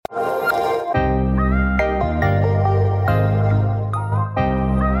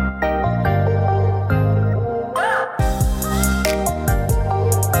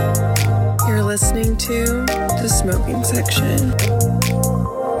smoking section.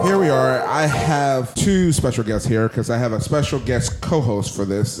 Here we are. I have two special guests here because I have a special guest co-host for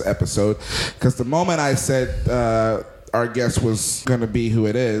this episode. Because the moment I said our guest was going to be who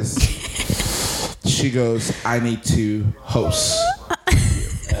it is, she goes, I need to host.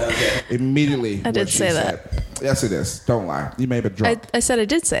 Okay. Immediately. I did say that. Yes, it is. Don't lie. You may have been drunk. I said I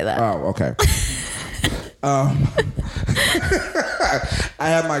did say that. Oh, okay. I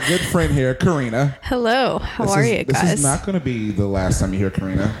have my good friend here, Karina. Hello. How are you guys? This is not going to be the last time you hear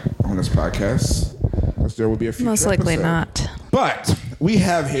Karina on this podcast, because there will be a future Most likely episode. not. But we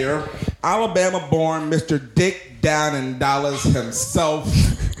have here Alabama-born Mr. Dick Down in Dollars himself,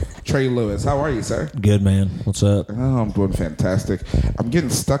 Trey Lewis. How are you, sir? Good, man. What's up? Oh, I'm doing fantastic. I'm getting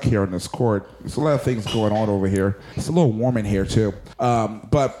stuck here on this court. There's a lot of things going on over here. It's a little warm in here, too.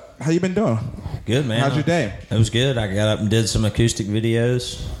 But how you been doing? Good, man. How's your day? It was good. I got up and did some acoustic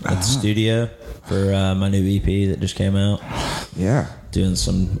videos at the studio for my new EP that just came out. Yeah. Doing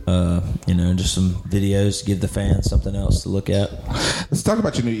some, just some videos to give the fans something else to look at. Let's talk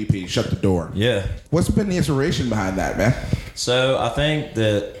about your new EP, Shut the Door. Yeah. What's been the inspiration behind that, man? So I think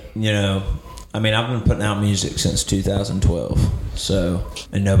that, I've been putting out music since 2012. So,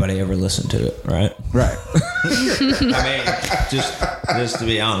 and nobody ever listened to it, right? Right. Just to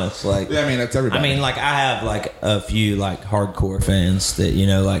be honest, that's everybody. I have a few hardcore fans that,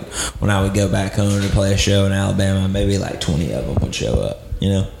 when I would go back home to play a show in Alabama, maybe 20 of them would show up,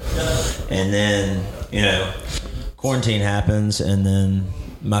 And then, quarantine happens, and then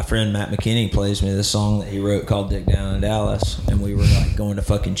my friend Matt McKinney plays me this song that he wrote called Dick Down in Dallas, and we were going to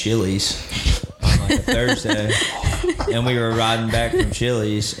fucking Chili's on a Thursday, and we were riding back from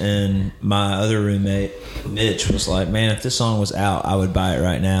Chili's, and my other roommate Mitch was like, man, if this song was out, I would buy it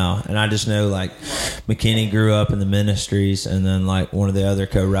right now. And I just know McKinney grew up in the ministries, and then one of the other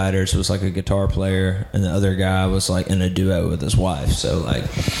co-writers was a guitar player, and the other guy was in a duo with his wife. So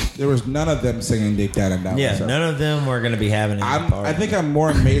there was none of them singing Dick Down in Dallas. Yeah, so. None of them were going to be having any part. I think I'm more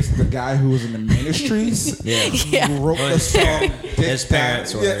amazed at the guy who was in the ministries who wrote the song his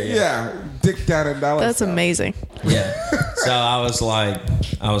parents were. Yeah, Dick Down in Dallas. That's amazing. Yeah. So I was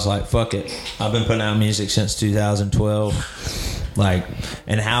like, fuck it. I've been putting out music since 2012.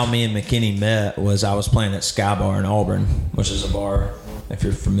 And how me and McKinney met was I was playing at Sky Bar in Auburn, which is a bar, if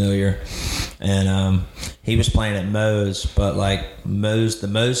you're familiar. And he was playing at Moe's, but the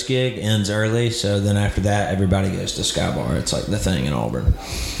Moe's gig ends early, so then after that, everybody goes to Sky Bar. It's the thing in Auburn.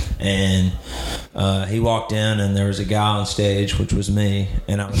 And he walked in, and there was a guy on stage, which was me,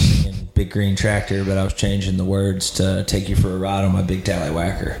 and I was singing Big Green Tractor, but I was changing the words to Take You for a Ride on My Big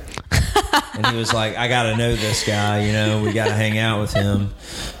Tallywhacker. And he was like, I got to know this guy, we got to hang out with him.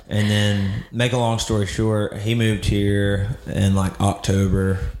 And then, make a long story short, he moved here in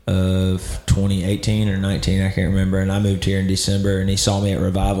October of 2018 or 19, I can't remember. And I moved here in December, and he saw me at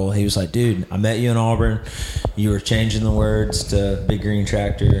Revival. He was like, dude, I met you in Auburn. You were changing the words to Big Green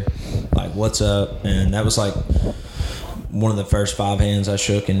Tractor. What's up? And that was one of the first 5 hands I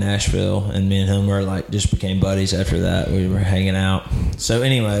shook in Nashville, and me and him were just became buddies after that. We were hanging out. So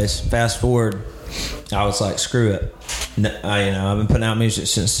anyways, fast forward, I was like, screw it. I've been putting out music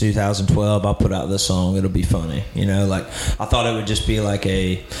since 2012. I'll put out this song. It'll be funny. I thought it would just be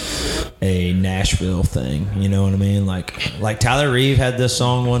a Nashville thing. You know what I mean? Like Tyler Reeve had this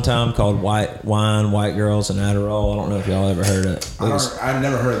song one time called White Wine, White Girls, and Adderall. I don't know if y'all ever heard it. I've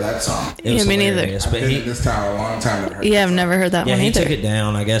never heard that song. It was me neither. I've been in this town a long time. I've never heard that one either. Yeah, he took it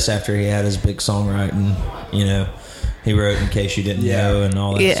down, I guess, after he had his big songwriting, He wrote In Case You Didn't Know and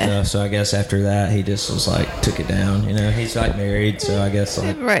all that stuff. So I guess after that, he just was took it down. He's married, so I guess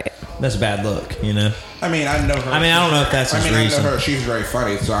right. That's a bad look, I know her. I don't know if that's his reason. I know her. She's very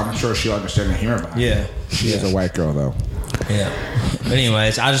funny, so I'm sure she'll understand and hear about it. Yeah. She is a white girl, though. Yeah. But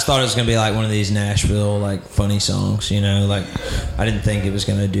anyways, I just thought it was going to be one of these Nashville, funny songs, I didn't think it was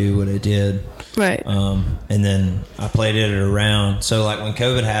going to do what it did. Right. And then I played it around. So when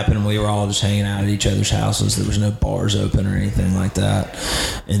COVID happened, we were all just hanging out at each other's houses. There was no bars open or anything like that.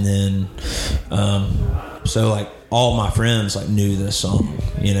 And then, all my friends knew this song,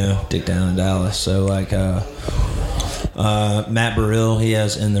 Dick Down in Dallas. So Matt Burrell, he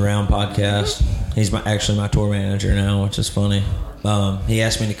has In the Round podcast. He's actually my tour manager now, which is funny. He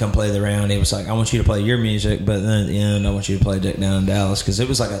asked me to come play the round. He was like, I want you to play your music, but then at the end, I want you to play Dick Down in Dallas, because it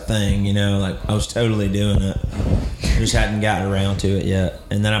was a thing, I was totally doing it. Just hadn't gotten around to it yet.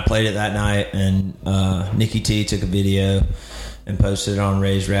 And then I played it that night, and Nikki T took a video and posted it on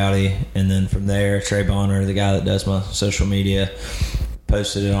Raised Rowdy. And then from there, Trey Bonner, the guy that does my social media,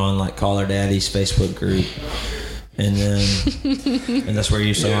 posted it on Call Her Daddy's Facebook group. And then, and that's where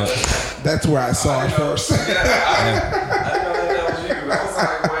you saw it. That's where I saw it first. I didn't know that was you. I was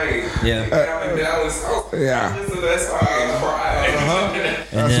like, wait. Yeah. Yeah. Listen to that song and cry.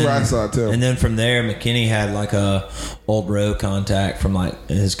 That's where I saw it too. And then from there, McKinney had like a old row contact from like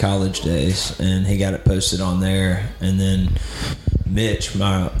his college days, and he got it posted on there. And then Mitch,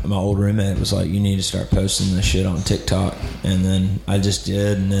 my old roommate, was like, "You need to start posting this shit on TikTok." And then I just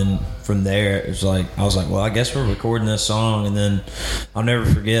did, and then from there it was like I was like, "Well, I guess we're recording this song." And then I'll never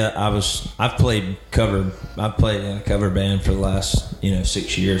forget, I've played in a cover band for the last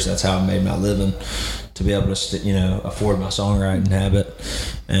 6 years. That's how I made my living, to be able to afford my songwriting habit.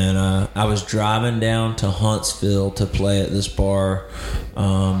 And I was driving down to Huntsville to play at this bar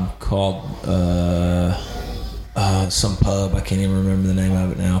called some pub. I can't even remember the name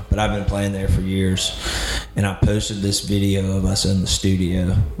of it now, but I've been playing there for years. And I posted this video of us in the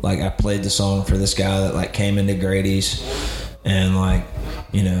studio. Like, I played the song for this guy that like came into Grady's, and like,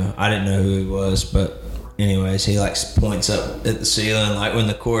 I didn't know who he was, but anyways, he like points up at the ceiling like when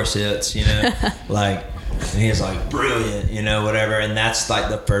the chorus hits, like, and he's like, brilliant, whatever. And that's like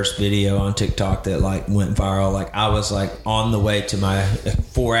the first video on TikTok that like went viral. Like, I was like on the way to my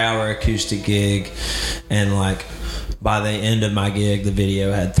 4-hour acoustic gig, and like by the end of my gig, the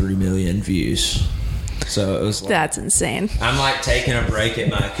video had 3 million views. So it was like, that's insane. I'm like taking a break at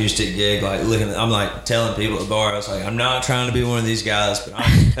my acoustic gig, like I'm like telling people at the bar, I was like, I'm not trying to be one of these guys, but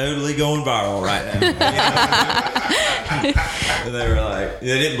I'm totally going viral right now. And they were like,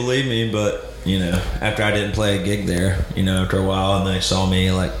 they didn't believe me, but after I didn't play a gig there, after a while, and they saw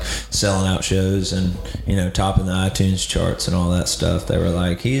me like selling out shows and topping the iTunes charts and all that stuff, they were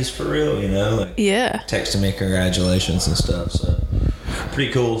like, he's for real, like texting me congratulations and stuff. So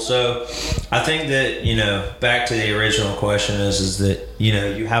pretty cool. So I think that back to the original question is that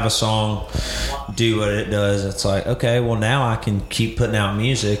you have a song do what it does. It's like, okay, well, now I can keep putting out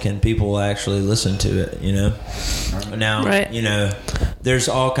music and people will actually listen to it. Now, right. There's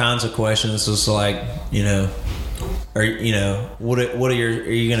all kinds of questions. It's like, or what are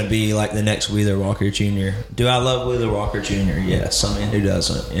you going to be like the next Wheeler Walker Jr.? Do I love Wheeler Walker Jr.? Yes. I mean, who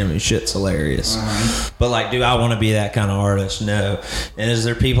doesn't? I mean, shit's hilarious. But like, do I want to be that kind of artist? No. And is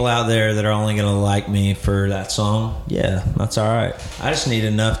there people out there that are only going to like me for that song? Yeah, that's all right. I just need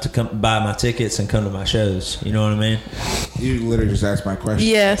enough to come buy my tickets and come to my shows. You know what I mean? You literally just asked my question.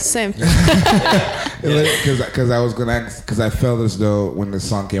 Yeah, same. Because I was gonna ask, because I felt as though when this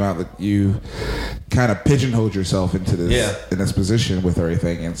song came out that you kind of pigeonholed yourself into this in this position with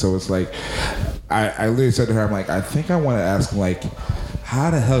everything, and so it's like I literally said to her, I'm like, I think I want to ask him, like,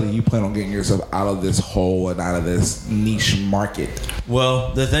 how the hell do you plan on getting yourself out of this hole and out of this niche market?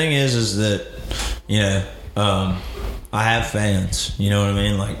 Well, the thing is that I have fans, you know what I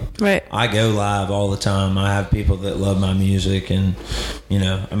mean? Like, right. I go live all the time. I have people that love my music, and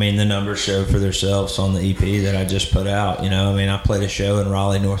I mean, the numbers show for themselves on the EP that I just put out. I mean, I played a show in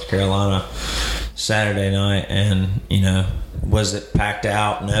Raleigh, North Carolina Saturday night, and was it packed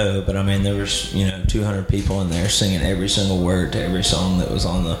out? No, but I mean, there was 200 people in there singing every single word to every song that was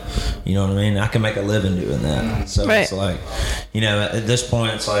on the, you know what I mean? I can make a living doing that. So right. It's like, at this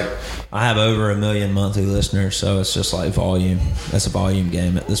point, it's like I have over 1 million monthly listeners, so it's just like volume. That's a volume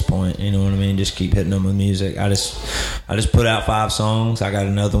game at this point. You know what I mean? Just keep hitting them with music. I just put out 5 songs. I got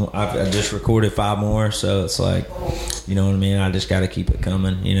another one. I just recorded 5 more, so it's like, you know what I mean? I just got to keep it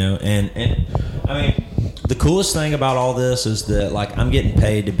coming. And I mean, the coolest thing about all this is that like I'm getting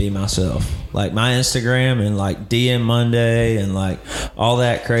paid to be myself. Like my Instagram and like DM Monday and like all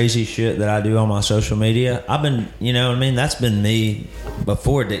that crazy shit that I do on my social media, I've been, you know what I mean? That's been me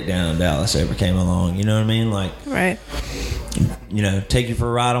before Dick Down in Dallas ever came along. You know what I mean? Like, right. Take you for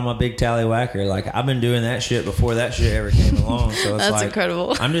a ride on my big tallywhacker. Like I've been doing that shit before that shit ever came along. So it's that's like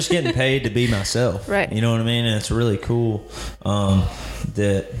incredible. I'm just getting paid to be myself. Right. You know what I mean? And it's really cool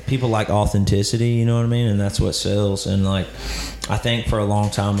that people like authenticity. You know what I mean? And that's what sells. And like I think for a long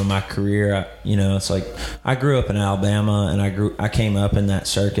time in my career, it's like I grew up in Alabama, and I came up in that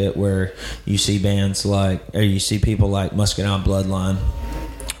circuit where you see bands like, or you see people like Muscadine Bloodline,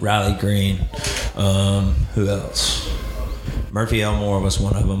 Riley Green, who else? Murphy Elmore was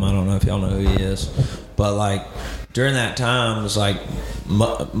one of them. I don't know if y'all know who he is, but like during that time, it was like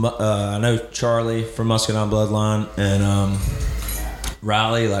I know Charlie from Muscadine Bloodline and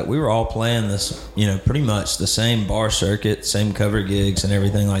Riley. Like we were all playing this, pretty much the same bar circuit, same cover gigs, and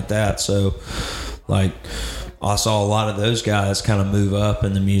everything like that. So, like I saw a lot of those guys kind of move up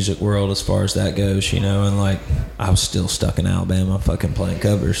in the music world as far as that goes, and like I was still stuck in Alabama fucking playing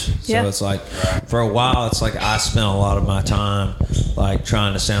covers. So it's like for a while it's like I spent a lot of my time like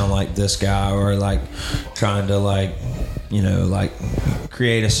trying to sound like this guy, or like trying to like like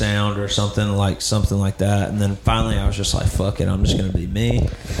create a sound or something like that. And then finally I was just like, fuck it, I'm just gonna be me,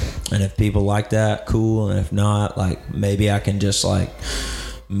 and if people like that, cool, and if not, like maybe I can just like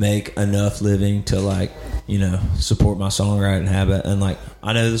make enough living to like support my songwriting habit. And like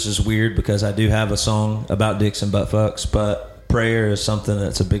I know this is weird because I do have a song about dicks and butt fucks, but prayer is something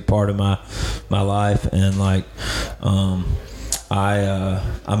that's a big part of my life. And like I'm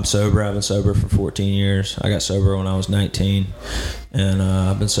sober. I've been sober for 14 years. I got sober when I was 19, and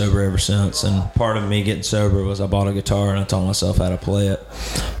I've been sober ever since. And part of me getting sober was I bought a guitar and I taught myself how to play it.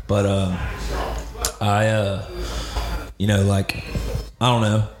 But like I don't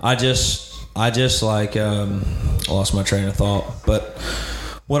know. I just like lost my train of thought. But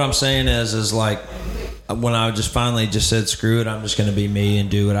what I'm saying is like when I just finally just said screw it, I'm just going to be me and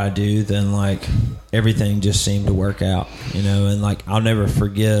do what I do, then like everything just seemed to work out, and like I'll never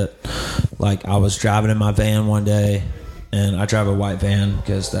forget, like I was driving in my van one day, and I drive a white van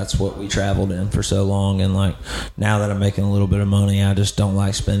because that's what we traveled in for so long. And like now that I'm making a little bit of money, I just don't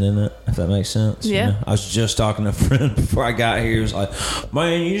like spending it, if that makes sense. Yeah. I was just talking to a friend before I got here. He was like,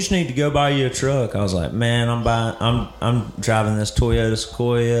 man, you just need to go buy you a truck. I was like, man, I'm driving this Toyota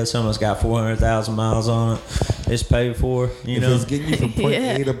Sequoia. It's almost got 400,000 miles on it. It's paid for, If it's getting you from point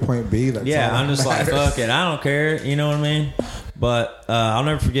A to point B, that's all I'm just matters. like, fuck it, I don't care. You know what I mean? But I'll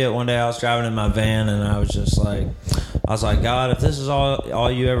never forget one day I was driving in my van, and I was just like, God, if this is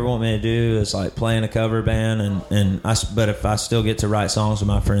all you ever want me to do is like play in a cover band, but if I still get to write songs with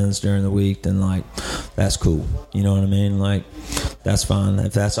my friends during the week, then like that's cool. You know what I mean? Like that's fine.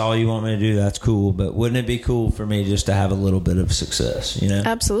 If that's all you want me to do, that's cool. But wouldn't it be cool for me just to have a little bit of success?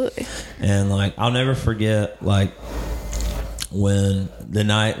 Absolutely. And like I'll never forget like when the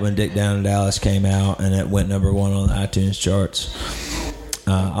night when Dick Down in Dallas came out and it went number 1 on the iTunes charts.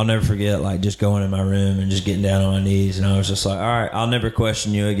 I'll never forget like just going in my room and just getting down on my knees, and I was just like, all right, I'll never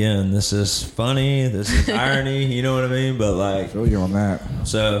question you again. This is funny, this is irony, you know what I mean? But like, I feel you on that.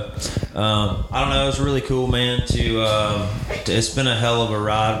 So I don't know, it was really cool, man, to it's been a hell of a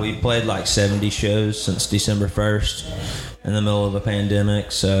ride. We played like 70 shows since December 1st in the middle of a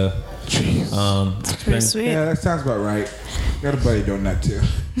pandemic. So That's pretty sweet. Yeah, that sounds about right. Got a buddy doing that too.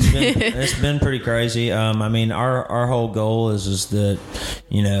 It's been pretty crazy. I mean, our whole goal is that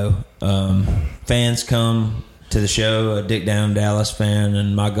fans come to the show, a Dick Down Dallas fan,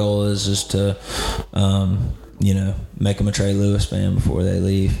 and my goal is to make them a Trey Lewis fan before they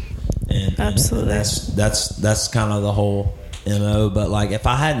leave. And Absolutely. And that's kind of the whole MO. But like if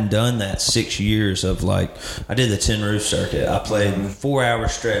I hadn't done that 6 years of like, I did the Tin Roof circuit, I played 4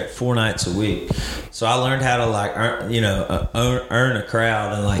 hours straight 4 nights a week, so I learned how to like earn a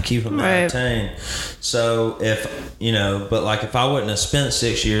crowd and like keep them entertained. So if but like if I wouldn't have spent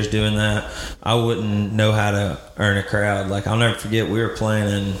 6 years doing that, I wouldn't know how to earn a crowd. Like I'll never forget, we were playing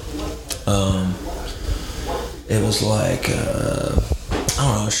in it was like I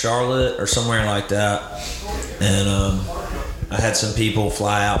don't know, Charlotte or somewhere like that, and I had some people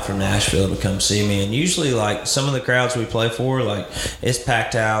fly out from Nashville to come see me. And usually like some of the crowds we play for, like it's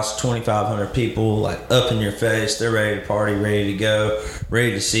packed house, 2,500 people, like up in your face, they're ready to party, ready to go,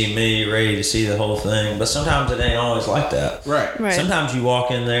 ready to see me, ready to see the whole thing. But sometimes it ain't always like that. Right. Sometimes you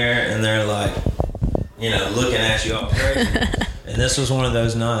walk in there and they're like looking at you all crazy. And this was one of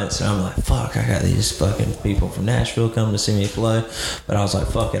those nights, and I'm like, fuck, I got these fucking people from Nashville coming to see me play. But I was like,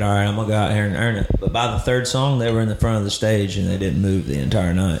 fuck it, all right, I'm going to go out here and earn it. But by the third song, they were in the front of the stage, and they didn't move the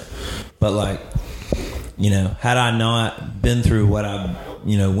entire night. But, like, had I not been through what I,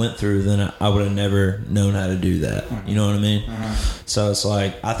 went through, then I would have never known how to do that. You know what I mean? So it's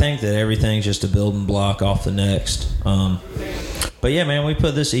like, I think that everything's just a building block off the next. But yeah, man, we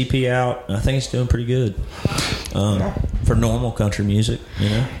put this EP out, and I think it's doing pretty good for normal country music,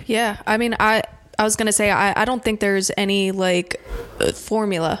 Yeah, I mean, I was gonna say I don't think there's any like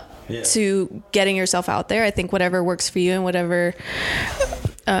formula to getting yourself out there. I think whatever works for you and whatever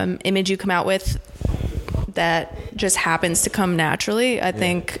image you come out with that just happens to come naturally. I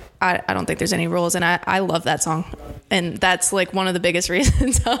think I don't think there's any rules, and I love that song. And that's like one of the biggest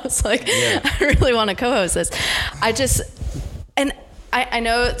reasons I was like, I really want to co-host this. And I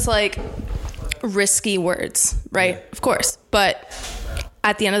know it's like risky words, right? Of course. But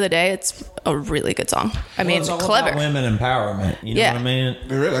at the end of the day, it's a really good song. I mean, it's all clever. about women empowerment. You know Yeah. what I mean?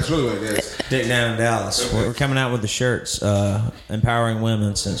 That's really what it is. Dick Down in Dallas. We're coming out with the shirts, empowering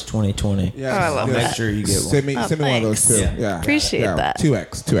women since 2020. Yeah, I love Make that. sure you get one. Send me Oh, one of those too. thanks. Yeah, Appreciate that.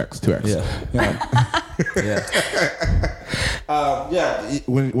 2x. Yeah. Yeah,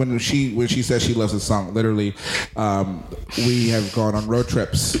 when she says she loves the song, literally, we have gone on road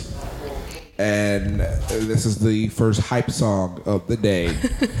trips, and this is the first hype song of the day.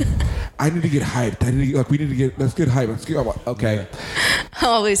 I need to get hyped. Let's get hyped. Let's get okay. I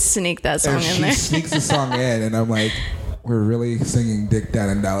always sneak that song And in she there. sneaks the song in, and I'm like, we're really singing "Dick Down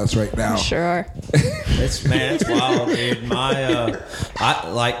in Dallas" right now. Sure are. It's wild, dude. I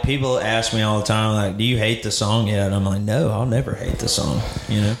like people ask me all the time, like, do you hate the song yet? And I'm like, no, I'll never hate the song.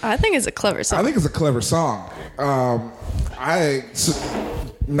 You know? I think it's a clever song. I think it's a clever song.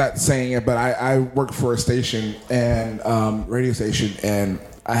 Not saying it, but I work for a station and radio station, and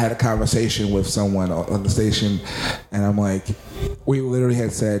I had a conversation with someone on the station, and I'm like, we literally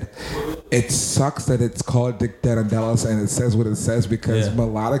had said, it sucks that it's called Dick Down in Dallas and it says what it says, because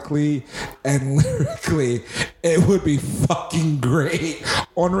melodically and lyrically, it would be fucking great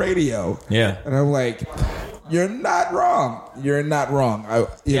on radio. Yeah. And I'm like, you're not wrong. You're not wrong. I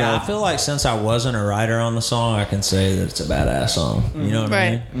feel like since I wasn't a writer on the song, I can say that it's a badass song. You know what I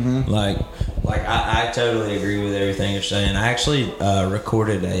mean? Mm-hmm. Like I totally agree with everything you're saying. I actually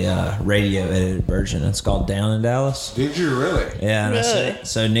recorded a radio edited version. It's called Down in Dallas. Did you really? Yeah, and Really?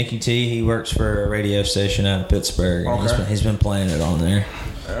 so Nicky T, he works for a radio station out of Pittsburgh. And Okay. he's been playing it on there.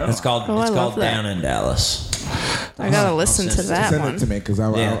 It's called I love called that. Down in Dallas. I gotta listen to that Send one. it to me, because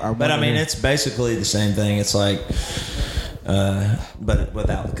Yeah, but I mean, it's basically the same thing. It's like, but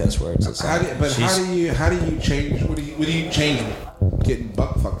without the cuss words. It's How like, do you change? What do you change? Getting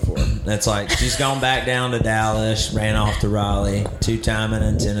butt fucked for? it's like she's gone back down to Dallas, ran off to Raleigh, 2-timing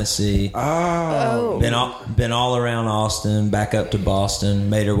in Tennessee, Oh. been all around Austin, back up to Boston,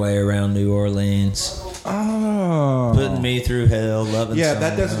 made her way around New Orleans, Oh, putting me through hell, loving. yeah,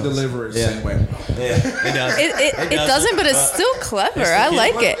 that someone doesn't else. deliver it the Yeah. same way. Yeah, it does. It doesn't, but it's still clever. I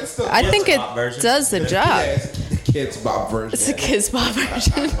like it. it's still I think it Bop version. does the job. Yeah, it's the kids' bop version. It's a Kids Bop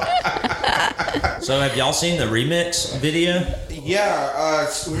version. So have y'all seen the remix video? Yeah,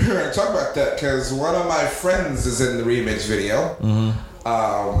 so we're gonna talk about that because one of my friends is in the remix video,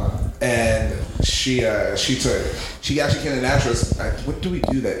 and she actually came to Nashville. What do we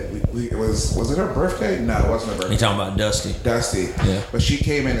do that? Was it her birthday? No, it wasn't her birthday. You talking about Dusty? Dusty. Yeah. But she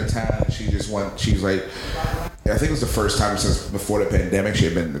came into town and she was like, I think it was the first time since before the pandemic she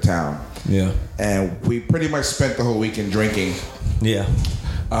had been in the town. Yeah. And we pretty much spent the whole weekend drinking. Yeah.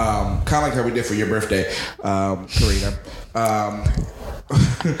 Kind of like how we did for your birthday, Karina.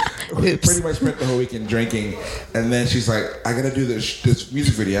 We Oops. pretty much spent the whole weekend drinking. And then she's like, I got to do this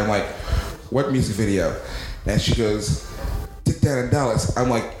music video. I'm like, what music video? And she goes, Dick Down in Dallas. I'm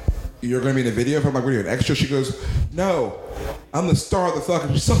like, you're going to be in the video? I'm like, what are you, an extra? She goes, no, I'm the star of the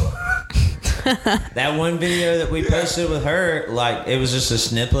fucking song. That one video that we posted with her, like, it was just a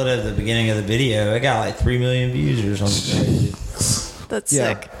snippet at the beginning of the video. It got like 3 million views or something. That's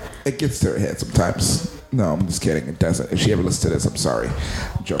Yeah, sick. it gets to her head sometimes. No, I'm just kidding. It doesn't. If she ever listens to this, I'm sorry.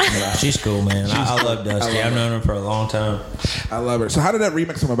 I'm joking. She's cool, man. I love Dusty. I've known her for a long time. I love her. So how did that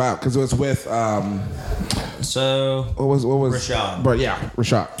remix come about? Because it was with So, what was Rashad. But yeah,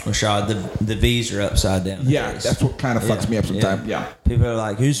 Rashad. the V's are upside down. Yeah, that's what kind of fucks me up sometimes. Yeah. People are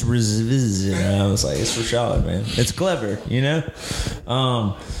like, who's Riz? And I was like, it's Rashad, man. It's clever, you know?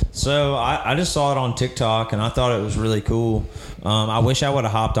 So I just saw it on TikTok and I thought it was really cool. I wish I would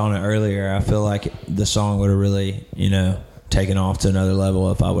have hopped on it earlier. I feel like the song would have really, you know, taken off to another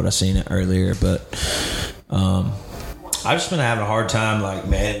level if I would have seen it earlier. But I've just been having a hard time like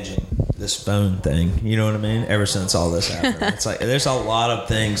managing this phone thing. You know what I mean? Ever since all this happened, it's like there's a lot of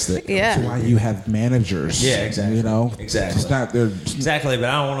things that. Yeah. That's why you have managers. Yeah, exactly. You know, Exactly. It's not there. Exactly, but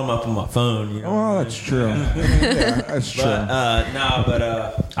I don't want them up on my phone. You know. Oh, that's true. Yeah, that's true. But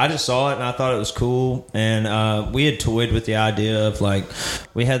I just saw it and I thought it was cool. And we had toyed with the idea of like,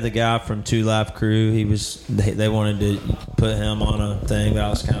 we had the guy from 2 Live Crew. They wanted to put him on a thing, but I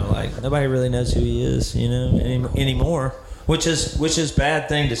was kind of like, nobody really knows who he is, you know, anymore. Which is bad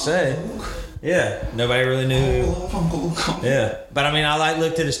thing to say. Yeah, nobody really knew. Yeah, but I mean, I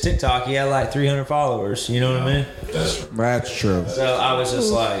looked at his TikTok. He had like 300 followers. You know what I mean? That's true. So I was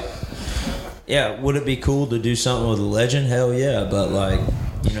just like, yeah, would it be cool to do something with a legend? Hell yeah, but like,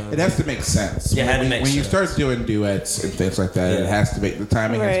 You know, It has to make sense. Yeah, it had to when, make when you sense. start doing duets and things like that, Yeah. it has to make the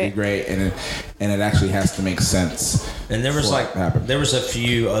timing has to be Right. great, and it actually has to make sense. And there was for it to happen. there was a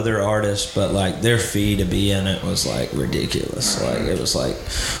few other artists, but like their fee to be in it was like ridiculous. Like it was like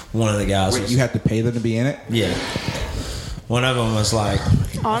one of the guys. Wait, was, you have to pay them to be in it? yeah. One of them was like,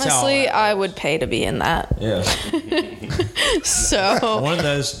 Honestly, that's how I would pay to be in that. yeah. So One of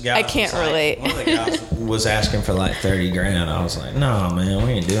those guys. I can't was like- relate. One of the guys was asking for like 30 grand. I was like, no, man,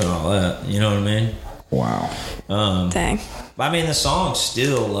 we ain't doing all that. You know what I mean? Wow. dang. But I mean, the song's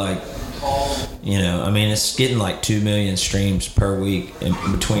still like, you know, I mean, it's getting like 2 million streams per week in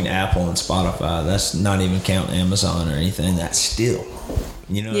between Apple and Spotify. That's not even counting Amazon or anything. That's still,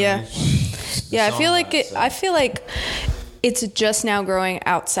 you know. What I Yeah. mean? Yeah, I song feel like by itself. I feel like it's just now growing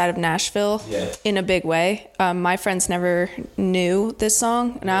outside of Nashville Yeah. in a big way. My friends never knew this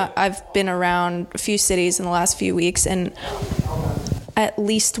song, and I've been around a few cities in the last few weeks, and at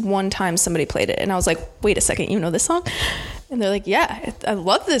least one time somebody played it, and I was like, "Wait a second, you know this song?" And they're like, "Yeah, I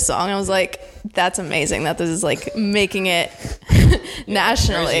love this song." I was like, "That's amazing that this is like making it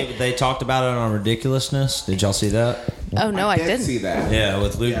nationally." Crazy, they talked about it on Ridiculousness. Did y'all see that? Oh no, I did didn't. see that. Yeah,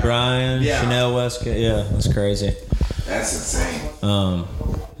 with Luke Yeah. Bryan, Yeah. Chanel Westcott. Yeah, it's crazy. That's insane.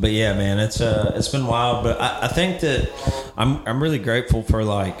 But yeah, man, it's been wild. But I think that I'm really grateful for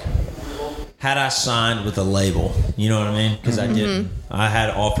like, had I signed with a label, you know what I mean? Because I didn't. I had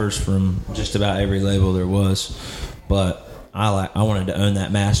offers from just about every label there was, but I wanted to own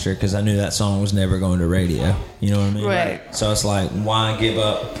that master because I knew that song was never going to radio. You know what I mean? Right. So it's like, why give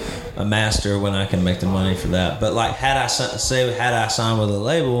up a master when I can make the money for that? But like, had I signed with a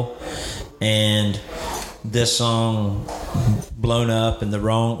label, and this song blown up and the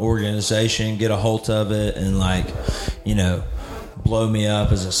wrong organization get a hold of it and like, you know, blow me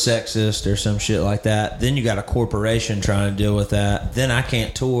up as a sexist or some shit like that, then you got a corporation trying to deal with that, then I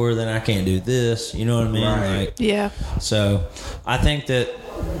can't tour, then I can't do this, you know what I mean? Right. Like, Yeah. so I think that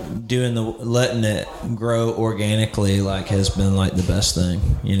letting it grow organically like has been like the best thing,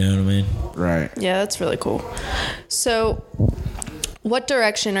 you know what I mean? Right. Yeah, that's really cool. So, what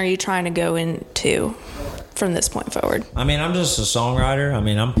direction are you trying to go into from this point forward? I mean, I'm just a songwriter. I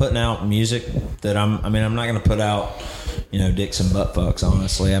mean, I'm putting out music that I'm not going to put out, you know, dicks and butt fucks,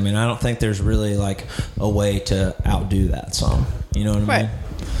 honestly. I mean, I don't think there's really like a way to outdo that song. You know what I mean?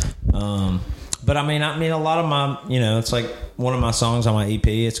 But I mean, a lot of my, you know, it's like one of my songs on my EP.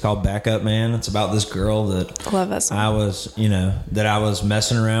 It's called Backup Man. It's about this girl that Love that song. I was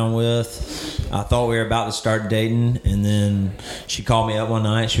messing around with. I thought we were about to start dating, and then she called me up one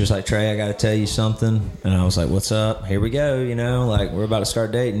night. She was like, "Trey, I got to tell you something." And I was like, "What's up?" "Here we go, you know, like we're about to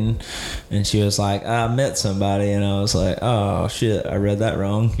start dating." And she was like, "I met somebody," and I was like, "Oh shit, I read that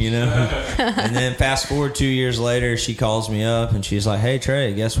wrong," you know. And then fast forward 2 years later, she calls me up and she's like, "Hey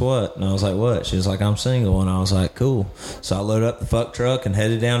Trey, guess what?" And I was like, "What?" She was like, "I'm single," and I was like, "Cool." So I loaded up the fuck truck and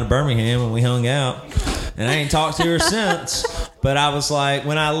headed down to Birmingham, and we hung out. And I ain't talked to her since. But I was like,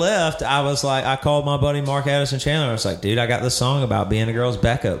 when I left, I called my buddy Mark Addison Chandler. I was like, "Dude, I got this song about being a girl's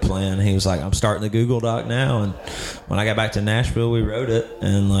backup plan." And he was like, "I'm starting the Google Doc now." And when I got back to Nashville, we wrote it.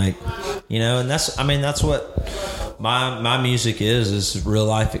 And like, you know, and that's what my music is real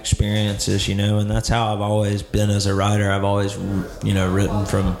life experiences, you know, and that's how I've always been as a writer. I've always, you know, written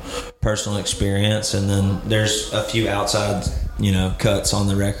from personal experience. And then there's a few outside, you know, cuts on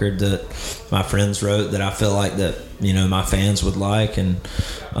the record that my friends wrote that I feel like that, you know, my fans would like. And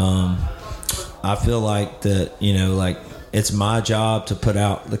I feel like that, you know, like it's my job to put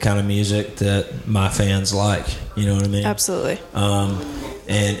out the kind of music that my fans like, you know what I mean? Absolutely.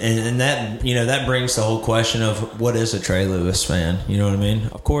 And that, you know, that brings the whole question of what is a Trey Lewis fan? You know what I mean?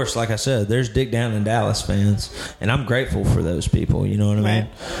 Of course, like I said, there's Dick Down in Dallas fans, and I'm grateful for those people. You know what I mean?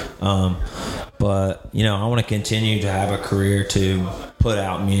 But you know, I want to continue to have a career to put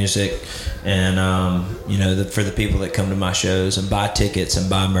out music, and you know, for the people that come to my shows and buy tickets and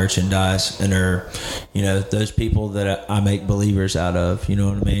buy merchandise, and are, you know, those people that I make believers out of. You know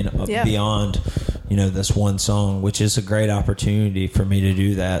what I mean? Yeah. Beyond, you know, this one song, which is a great opportunity for me to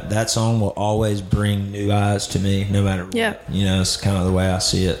do that. That song will always bring new eyes to me, no matter what. Yeah. You know, it's kind of the way I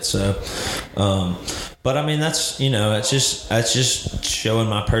see it. So, but I mean, that's, you know, it's just showing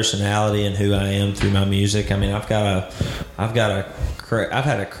my personality and who I am through my music. I mean, I've had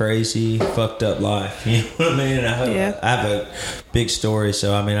a crazy, fucked up life. You know what I mean? And I have a big story.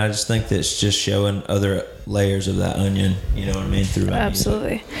 So, I mean, I just think that it's just showing other layers of that onion, you know what I mean, through my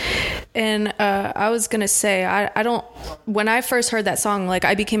Absolutely. music. And I was going to say, I don't, when I first heard that song, like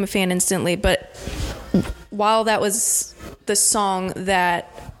I became a fan instantly, but while that was the song that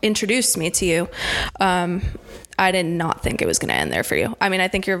introduced me to you, I did not think it was going to end there for you. I mean, I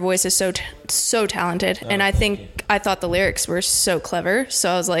think your voice is so talented, and I thought the lyrics were so clever.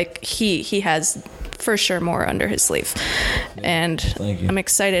 So I was like, he has for sure more under his sleeve, and I'm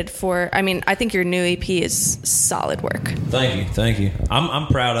excited for. I mean, I think your new EP is solid work. Thank you. I'm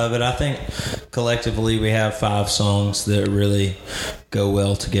proud of it. I think collectively we have 5 songs that really go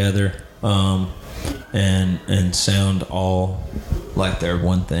well together, and sound all like they're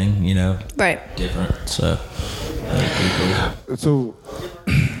one thing, you know, right? Different. So that's pretty cool. So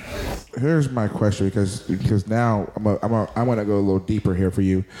here's my question, because now I want to go a little deeper here for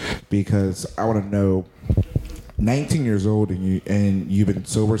you, because I want to know. 19 years old and you've been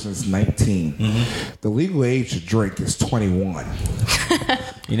sober since 19. Mm-hmm. The legal age to drink is 21.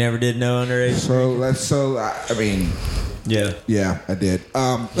 You never did know underage? I mean, yeah, I did.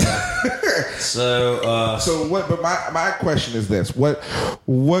 So what? But my question is this: what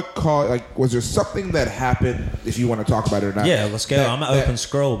caused? Like, was there something that happened? If you want to talk about it or not? Yeah, let's go. I'm an open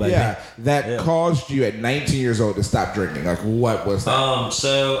scroll, baby. Yeah, that caused you at 19 years old to stop drinking. Like, what was that?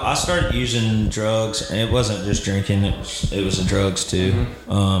 So I started using drugs, and it wasn't just drinking; it was the drugs too.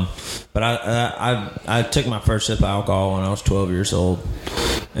 Mm-hmm. But I took my first sip of alcohol when I was 12 years old,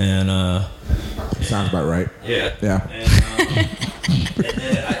 and sounds about right. Yeah. And then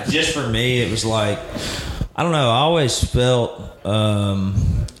just for me, it was like, I don't know. I always felt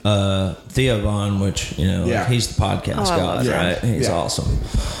Theo Vaughn, which, you know, he's the podcast god, right? He's awesome.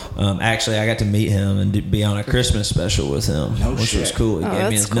 Actually, I got to meet him and be on a Christmas special with him, which was cool. He gave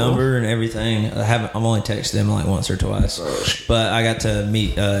me his number and everything. I've only texted him like once or twice, but I got to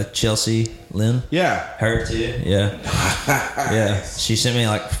meet Chelsea Lynn. Yeah, her too. Yeah, yeah. She sent me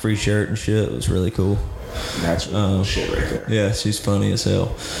like a free shirt and shit. It was really cool. That's cool shit right there. Yeah, she's funny as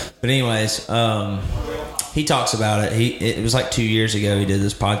hell. But anyways, he talks about it. It was like 2 years ago he did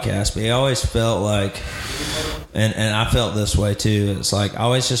this podcast, but he always felt like, and I felt this way too. It's like I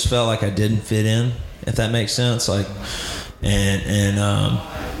always just felt like I didn't fit in, if that makes sense. Like, and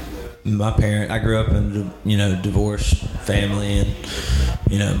my I grew up in divorced family, and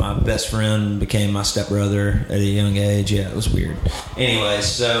my best friend became my stepbrother at a young age. Yeah, it was weird. Anyways,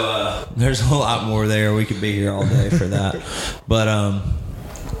 so there's a lot more there. We could be here all day for that. But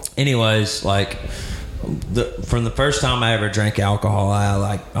anyways, like from the first time I ever drank alcohol,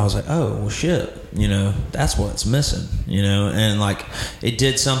 I was like, oh well, shit, that's what's missing, and like it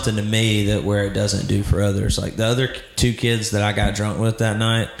did something to me that where it doesn't do for others. Like the other 2 kids that I got drunk with that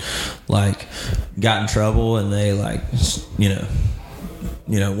night, like got in trouble, and they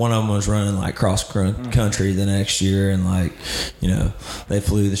one of them was running like cross country the next year, and like, they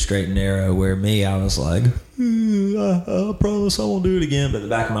flew the straight and narrow, where me, I was like, I promise I won't do it again. But in the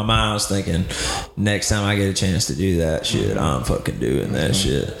back of my mind, I was thinking, next time I get a chance to do that shit, I'm fucking doing that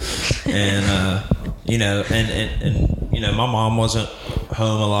shit. And, my mom wasn't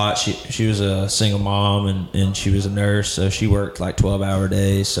home a lot. She was a single mom, and she was a nurse, so she worked like 12-hour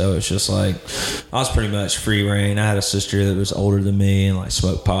days. So it's just like I was pretty much free reign. I had a sister that was older than me and like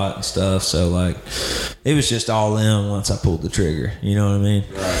smoked pot and stuff. So like it was just all in once I pulled the trigger. You know what I mean?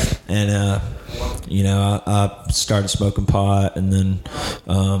 Right. And I started smoking pot, and then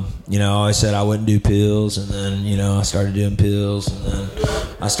I always said I wouldn't do pills, and then I started doing pills, and then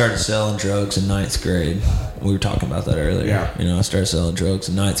I started selling drugs in 9th grade. We were talking about that earlier. Yeah. I started selling drugs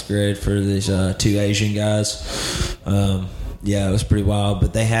in 9th grade for these 2 Asian guys. Yeah, it was pretty wild.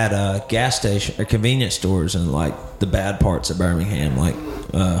 But they had a gas station or convenience stores in like the bad parts of Birmingham, like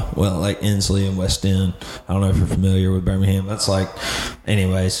like Inslee and West End. I don't know if you're familiar with Birmingham. That's like,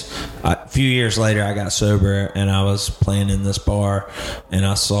 anyways, a few years later I got sober, and I was playing in this bar, and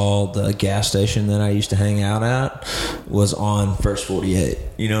I saw the gas station that I used to hang out at was on First 48.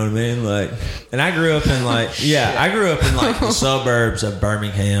 You know what I mean? Like, and I grew up in like, the suburbs of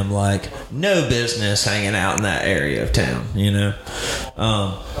Birmingham, like no business hanging out in that area of town,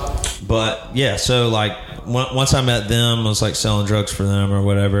 but yeah, so like once I met them, I was like selling drugs for them or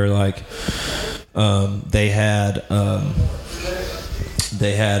whatever. Like, they had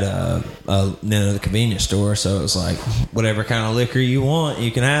the convenience store, so it was like whatever kind of liquor you want,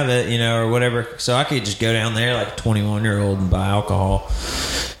 you can have it, or whatever. So I could just go down there like a 21-year-old and buy alcohol,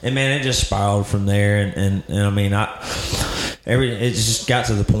 and man, it just spiraled from there. And I mean, it just got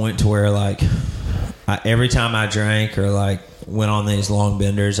to the point to where like every time I drank or like went on these long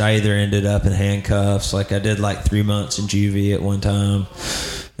benders, I either ended up in handcuffs. Like I did like 3 months in juvie at one time.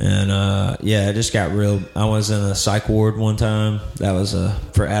 And it just got real. I was in a psych ward one time. That was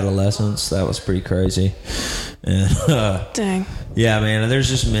for adolescents. That was pretty crazy. And dang. Yeah, man. There's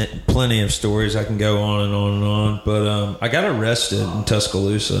just plenty of stories I can go on and on and on. But I got arrested in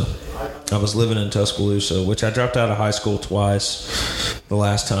Tuscaloosa I was living in Tuscaloosa, which I dropped out of high school twice. The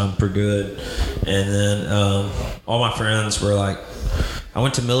last time for good, and then all my friends were like, I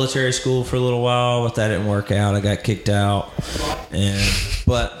went to military school for a little while, but that didn't work out. I got kicked out,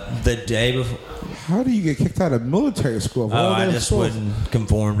 but the day before. How do you get kicked out of military school? I just wouldn't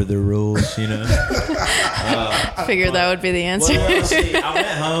conform to the rules, you know. Figured that would be the answer. Well, see, I went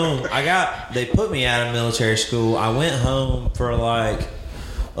home. They put me out of military school. I went home for like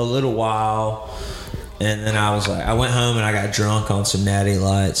a little while, and then I went home and I got drunk on some Natty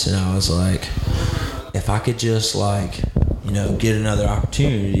Lights, and I was like, if I could just get another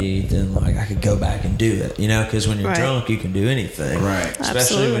opportunity, then I could go back and do it, because when you're drunk, you can do anything, right? Especially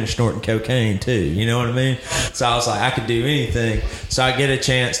Absolutely. when you're snorting cocaine too. You know what I mean? So I was like, I could do anything. So I get a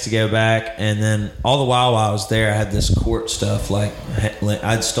chance to go back, and then all the while I was there, I had this court stuff. Like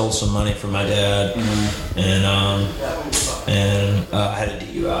I'd stole some money from my dad, and I had a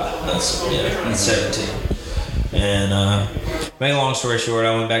DUI. That's 17. And make a long story short,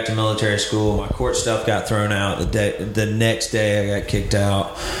 I went back to military school. My court stuff got thrown out. The next day I got kicked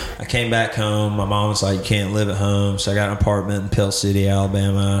out. I came back home. My mom was like, you can't live at home. So I got an apartment in Pell City,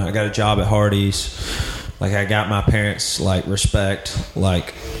 Alabama. I got a job at Hardee's. I got my parents respect. I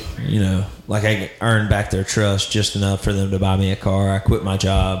earned back their trust just enough for them to buy me a car. I quit my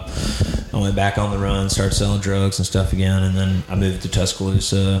job. I went back on the run, started selling drugs and stuff again, and then I moved to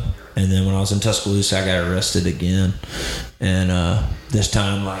Tuscaloosa. And then when I was in Tuscaloosa, I got arrested again. And this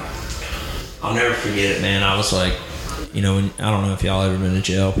time, I'll never forget it, man. I was like, I don't know if y'all ever been to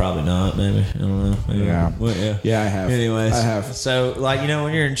jail. Probably not, maybe. I don't know. Maybe. Yeah. Well, yeah. Yeah, I have. Anyways. I have. So,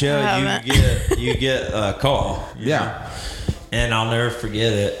 when you're in jail, you get a call. Yeah. And I'll never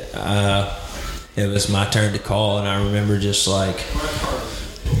forget it. It was my turn to call, and I remember just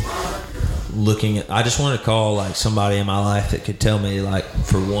looking at, I just wanted to call somebody in my life that could tell me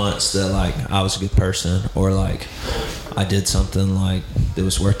for once that I was a good person, or I did something that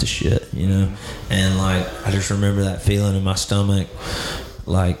was worth the shit, and I just remember that feeling in my stomach,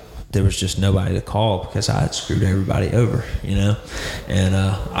 there was just nobody to call because I had screwed everybody over, and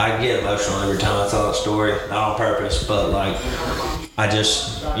I get emotional every time I tell that story, not on purpose, but I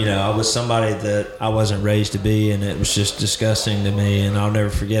just, I was somebody that I wasn't raised to be, and it was just disgusting to me. And I'll never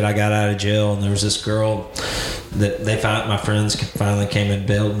forget, I got out of jail, and there was this girl that my friends finally came and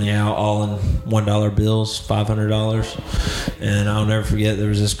bailed me out, all in $1 bills, $500. And I'll never forget, there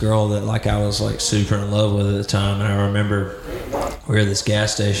was this girl that I was super in love with at the time. And I remember we were at this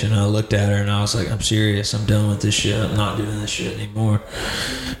gas station, and I looked at her and I was like, I'm serious, I'm done with this shit, I'm not doing this shit anymore.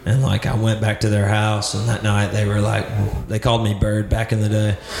 And I went back to their house, and that night they were they called me Bird back in the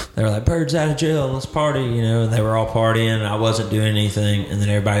day. They were like, Bird's out of jail, let's party, and they were all partying, and I wasn't doing anything. And then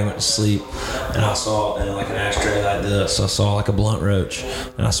everybody went to sleep, and I saw in an ashtray like this, I saw a blunt roach,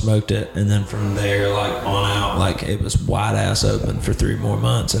 and I smoked it. And then from there on out, it was wide ass open for 3 more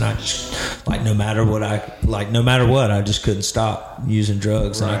months. And I just no matter what, I just couldn't stop using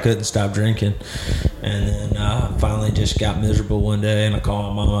drugs, and I couldn't stop drinking. And then I finally just got miserable one day, and I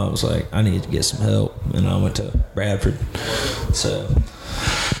called my mom. I was like, I need to get some help, and I went to Bradford. So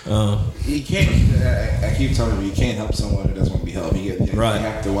you can't. I keep telling you, you can't help someone who doesn't want to be helped. You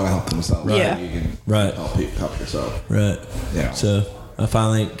have to want to help themselves. Right. Yeah, you can help yourself. Right. Yeah. So I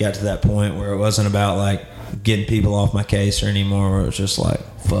finally got to that point where it wasn't about getting people off my case or anymore, where it was just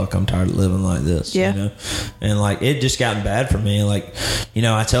fuck, I'm tired of living like this. Yeah. And it just gotten bad for me.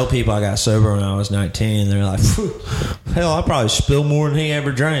 I tell people I got sober when I was 19, and they're like, hell, I probably spilled more than he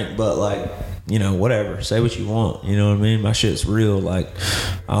ever drank, but whatever, say what you want, you know what I mean? My shit's real. I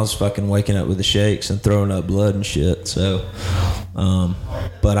was fucking waking up with the shakes and throwing up blood and shit. So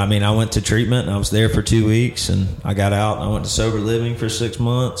but I went to treatment, and I was there for 2 weeks, and I got out, and I went to sober living for 6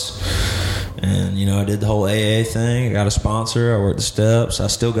 months. And I did the whole AA thing. I got a sponsor. I worked the steps. I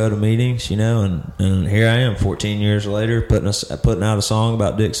still go to meetings, and here I am 14 years later putting out a song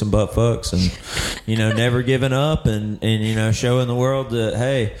about dicks and butt fucks, and never giving up, and showing the world that,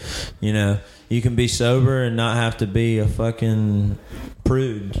 hey, you can be sober and not have to be a fucking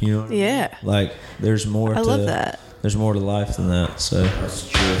prude, Yeah. There's more. I love that. There's more to life than that. So That's the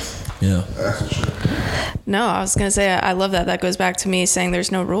truth. yeah. That's the truth. No, I was going to say, I love that. That goes back to me saying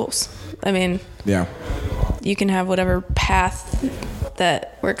there's no rules. Yeah. You can have whatever path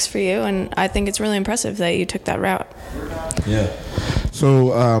that works for you. And I think it's really impressive that you took that route. Yeah.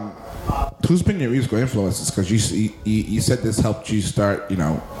 So, who's been your musical influences? Because you said this helped you start,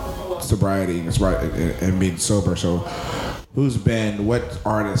 sobriety and being sober. So, what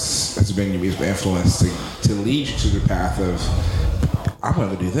artist has been your musical influence to lead you to the path of, I'm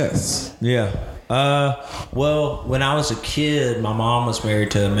going to do this? Yeah. Well, when I was a kid, my mom was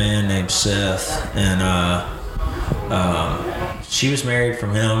married to a man named Seth, and she was married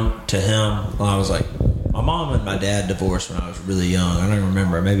from him to him when I was like, my mom and my dad divorced when I was really young. I don't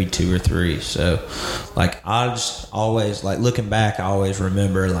remember, maybe 2 or 3. So, like, I just always, like, looking back, I always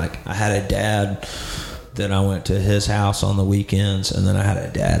remember, like, I had a dad that I went to his house on the weekends, and then I had a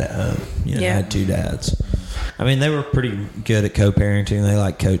dad at home. You know, I had 2 dads. I mean, they were pretty good at co-parenting. They,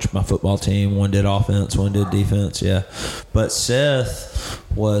 like, coached my football team. One did offense, one did defense, yeah. But Seth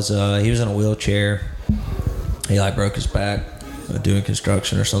was, he was in a wheelchair. He, like, broke his back doing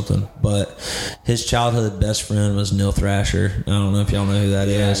construction or something. But his childhood best friend was Neil Thrasher. I don't know if y'all know who that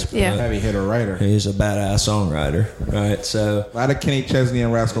is. Yeah. Heavy hitter writer. He's a badass songwriter, right? So A lot of Kenny Chesney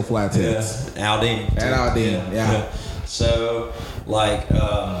and Rascal Flatts hits. Aldine. And Aldine, yeah. So, like,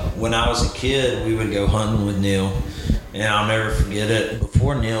 when I was a kid, we would go hunting with Neil. And I'll never forget it.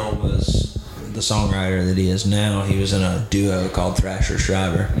 Before Neil was the songwriter that he is now, he was in a duo called Thrasher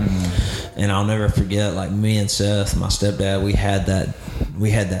Shriver. And I'll never forget, like, me and Seth, my stepdad, we had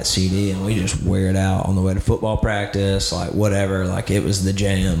that CD, and we just wear it out on the way to football practice, like, whatever. Like, it was the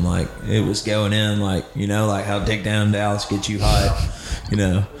jam. Like, it was going in, like, you know, like how Dick Down Dallas gets you hype. You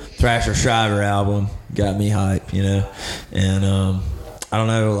know, Thrasher Shriver album got me hype, you know. And I don't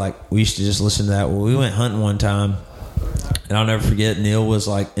know, like, we used to just listen to that. Well, we went hunting one time, and I'll never forget, Neil was,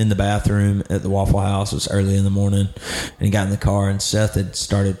 like, in the bathroom at the Waffle House. It was early in the morning, and he got in the car, and Seth had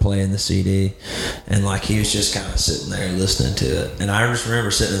started playing the CD, and, like, he was just kind of sitting there listening to it. And I just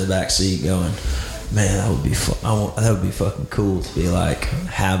remember sitting in the back seat going, man, that would be that would be fucking cool to be, like,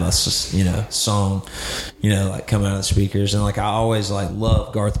 have a, you know, song, you know, like, come out of the speakers. And, like, I always, like,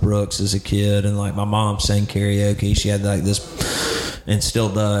 loved Garth Brooks as a kid, and, like, my mom sang karaoke. She had, like, this, and still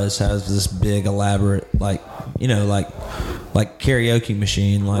does, has this big elaborate, like, you know, like karaoke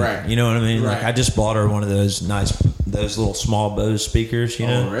machine, like, right. You know what I mean? Right. Like, I just bought her one of those those little small Bose speakers, you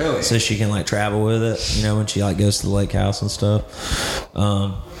know? Oh, really? So she can, like, travel with it, you know, when she, like, goes to the lake house and stuff.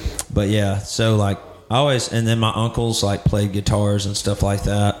 But yeah, so, like, I always, and then my uncles, like, played guitars and stuff like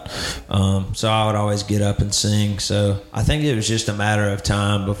that. So I would always get up and sing. So I think it was just a matter of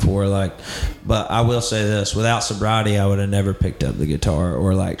time before, like, but I will say this, without sobriety, I would have never picked up the guitar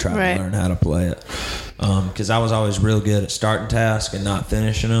or, like, tried to learn how to play it. Because I was always real good at starting tasks and not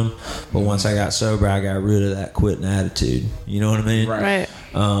finishing them. But once I got sober, I got rid of that quitting attitude. You know what I mean? Right.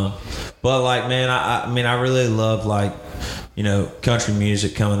 But, like, man, I mean, I really love, like, you know, country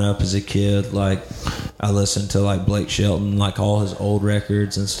music coming up as a kid. Like, I listened to, like, Blake Shelton, like, all his old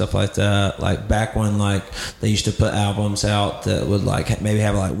records and stuff like that. Like, back when, like, they used to put albums out that would, like, maybe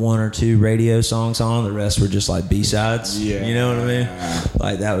have, like, 1 or 2 radio songs on. The rest were just, like, B-sides. Yeah. You know what I mean?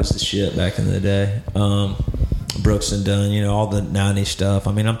 Like, that was the shit back in the day. Brooks and Dunn, you know, all the 90s stuff.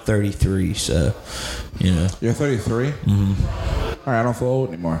 I mean, I'm 33, so, you know. You're 33? Mm-hmm. All right, I don't feel old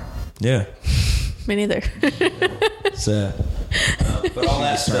anymore. Yeah. Me neither. So, but all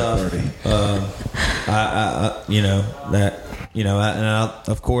that stuff, I you know, that, you know, and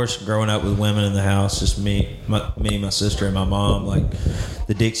of course, growing up with women in the house, just me, my sister, and my mom, like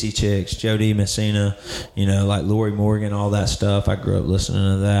the Dixie Chicks, Jody Messina, you know, like Lori Morgan, all that stuff. I grew up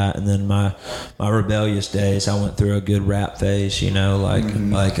listening to that, and then my rebellious days, I went through a good rap phase, you know, like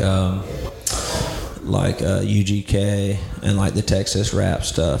UGK and, like, the Texas rap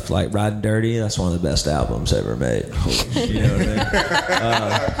stuff, like Riding Dirty. That's one of the best albums ever made. You know what I mean?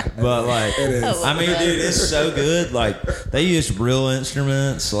 But, like, I mean, dude, it's so good. Like, they use real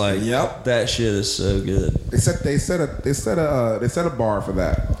instruments. Like, that shit is so good. They set a bar for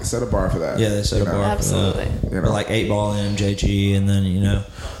that. They set a bar for that. Yeah, they set a bar for that. You know? Like 8 Ball and MJG, and then, you know,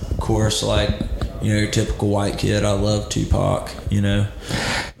 of course, like, you know, your typical white kid. I love Tupac, you know.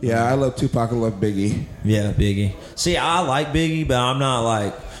 Yeah, I love Tupac. I love Biggie. Yeah, Biggie. See, I like Biggie, but I'm not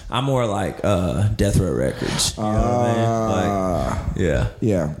like, I'm more like Death Row Records. You know what I mean? Like, yeah.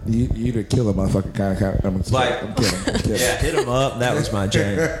 Yeah. You'd have killed a motherfucking kind of. I'm kidding. Yeah, Hit 'Em Up. That was my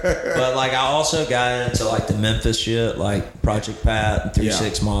jam. But, like, I also got into, like, the Memphis shit, like Project Pat and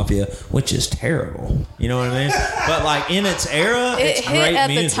 3-6 Mafia, which is terrible. You know what I mean? But, like, in its era, it's great at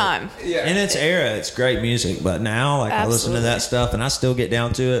music. the time. Yeah. In its era, it's great music. But now, like, I listen to that stuff, and I still get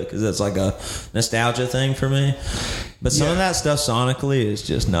down to it because it's like a nostalgia thing for me. But some of that stuff sonically is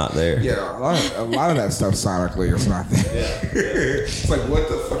just not there. Yeah, a lot of that stuff sonically is not there. Yeah. It's like, what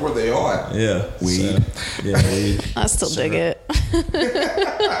the fuck were they on? Yeah. Weed. So, yeah, weed. I still dig it.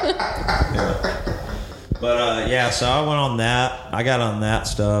 Yeah. But, so I went on that. I got on that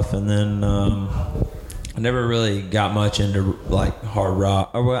stuff, and then I never really got much into, like, hard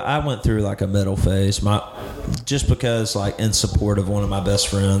rock. I went through, like, a metal phase. My just because like in support of one of my best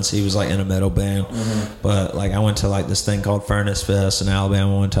friends. He was like in a metal band, but like I went to like this thing called Furnace Fest in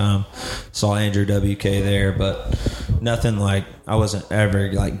Alabama one time. Saw Andrew WK there, but nothing like I wasn't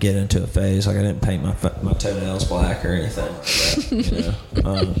ever like get into a phase. Like I didn't paint my toenails black or anything like that. You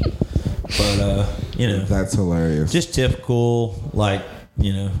know? But you know, That's hilarious. just typical. Like,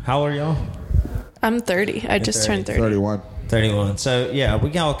 you know, how old are y'all? I'm 30. I just turned 30. 31. 31. So yeah,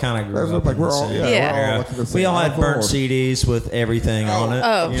 we all kind of grew That's up. like in we're the all same yeah, Yeah. We're all era. like in the We same all had burnt level. CDs with everything on it.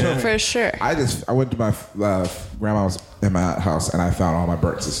 Oh, you know? for sure. I went to my grandma's in my house and I found all my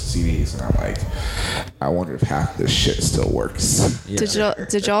burnt CDs and I'm like, I wonder if half this shit still works. Yeah.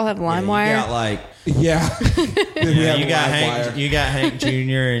 Did y'all have You LimeWire? got like Yeah. you got Hank Jr.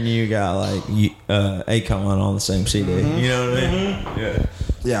 and you got like Akon on the same CD. You know what I mean? Yeah.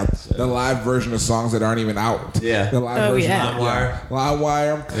 Yeah, the live version of songs that aren't even out. Yeah. The live Oh, version. yeah. LimeWire.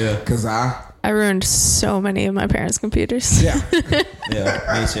 LimeWire. Yeah. Because I ruined so many of my parents' computers. yeah.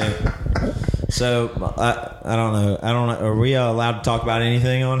 Yeah, me too. So I don't know. Are we allowed to talk about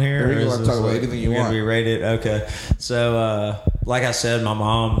anything on here? We're Or is allowed to this talk about like- anything you we're gonna want. be rated. Okay. So like I said, my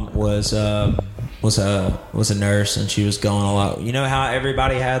mom was a nurse and she was going a lot. You know how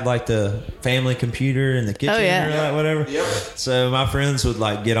everybody had like the family computer in the kitchen Oh, yeah. or like whatever? Yep. So my friends would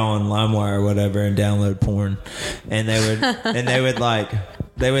like get on LimeWire or whatever and download porn, and they would like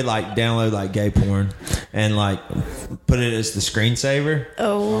download like gay porn and like put it as the screensaver.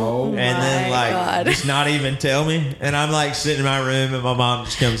 Oh, And then my like God. just not even tell me. And I'm like sitting in my room and my mom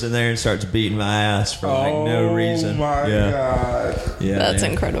just comes in there and starts beating my ass for like no reason. Oh my yeah. God. Yeah. That's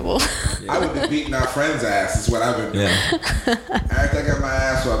man. incredible. I would be beating our friends' ass is what I've been doing. Yeah. After I got my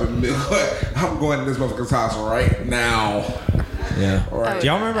ass, so I'm going to this motherfucker's house right now. Yeah. All right. Do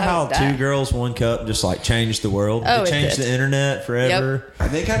y'all remember I how would die. 2 Girls, 1 Cup just like changed the world? Oh, it it changed did. the internet forever. I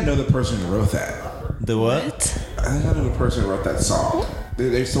think I know the person who wrote that. The what? I think I know the person who wrote that song.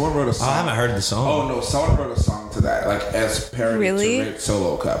 Someone wrote a Oh, song. I haven't heard the song. Oh no, someone wrote a song to that, like as parody Really? to Red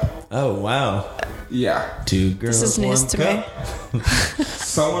Solo Cup. Oh, wow. Yeah, 2 Girls, This is news 1 to Cup. me.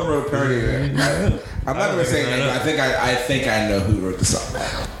 someone wrote a parody of it. I'm not gonna say name. But I think I know who wrote the song.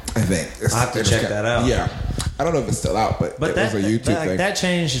 I think I'll have to check that out. Yeah, I don't know if it's still out, but it But was a YouTube thing. that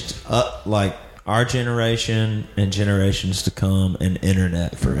changed like our generation and generations to come and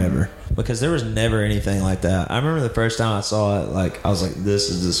internet forever, because there was never anything like that. I remember the first time I saw it, like I was like, this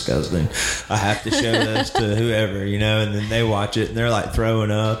is disgusting. I have to show this to whoever, you know, and then they watch it and they're like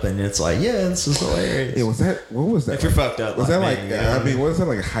throwing up and it's like, yeah, this is hilarious. Yeah, was that? What was that? If you're fucked up, was that like? me, you know? I mean, was that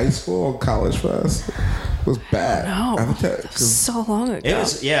like high school or college for us? It was bad. No, I think that, that was so long ago. It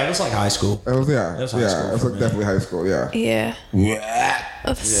was like high school. it was yeah, It was high yeah. school It was for like me. definitely high school. Yeah. Yeah,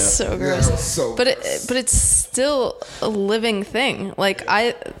 that's so gross. Yeah, it was so but gross. but it's still a living thing. Like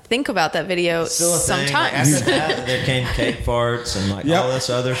I think about that video Still a thing. sometimes. Like, after that, there came cake farts and like Yep. all this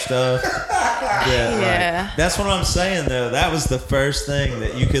other stuff. Yeah, Yeah. like, that's what I'm saying though. That was the first thing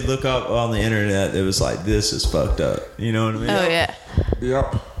that you could look up on the internet that was like, this is fucked up. You know what I mean? Oh yeah.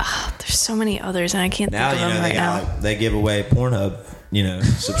 Yep. There's so many others, and I can't Now think you of know them they right got now. like, they give away Pornhub, you know,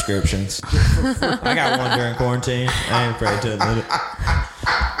 subscriptions. I got one during quarantine. I ain't afraid to admit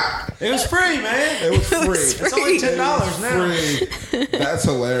it. It was free, man. It was free. It's only $10 now. Free. That's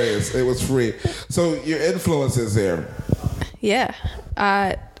hilarious. It was free. So your influences there. Yeah,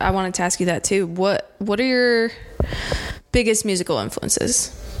 I wanted to ask you that too. What are your biggest musical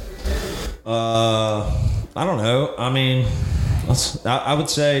influences? I don't know. I mean, I would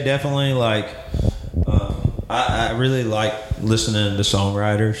say definitely like I really like listening to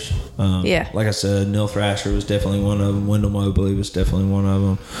songwriters. Yeah. Like I said, Neil Thrasher was definitely one of them. Wendell Mobley was definitely one of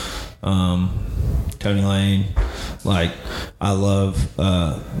them. Tony Lane. Like I love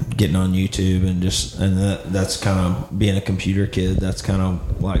getting on YouTube and that's kind of being a computer kid. That's kind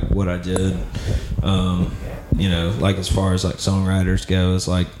of like what I did. You know, like as far as like songwriters go, is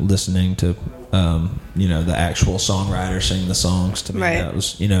like listening to you know, the actual songwriter sing the songs. To me, Right. that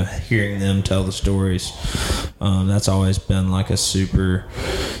was, you know, hearing them tell the stories. That's always been like a super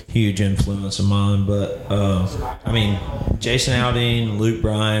huge influence of mine. But I mean, Jason Aldean, Luke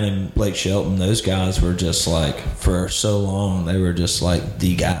Bryan, and Blake Shelton, those guys were just like, for so long, they were just like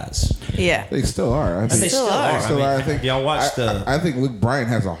the guys. Yeah. They still are. I And think. they still are. They still I mean, are. I think. y'all watched the. I think Luke Bryan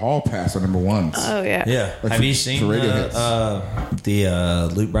has a hall pass on number ones. Oh yeah. Yeah. Like Have for- you seen for radio hits.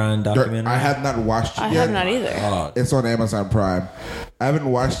 the Luke Bryan documentary? I have not watched it I yet. have not either. It's on Amazon Prime. I haven't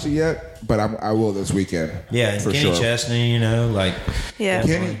watched it yet, but I will this weekend. Yeah, and for Kenny sure. Chesney, you know, like Yeah.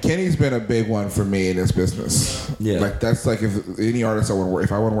 Kenny's been a big one for me in this business. Yeah. like that's like if any artist I want to work.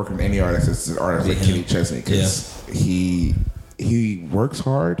 If I want to work with any artist, it's an artist like Yeah. Kenny Chesney because he works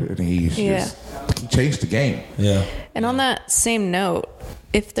hard and he Yeah. just he changed the game. Yeah. And on that same note,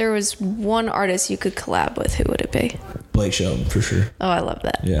 if there was one artist you could collab with, who would it be? Blake Shelton, for sure. Oh, I love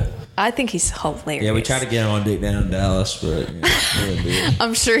that. Yeah. I think he's hilarious. Yeah, we tried to get him on Dick Down in Dallas, but he didn't do it.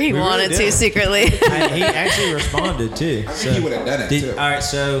 I'm sure he We wanted really to did. secretly. He actually responded too. I think he would have done it too. All right,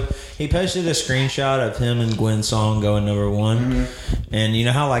 so he posted a screenshot of him and Gwen's song going number one. Mm-hmm. And you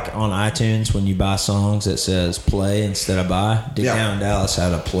know how like on iTunes when you buy songs it says play instead of buy? Dick Yeah. Down in Dallas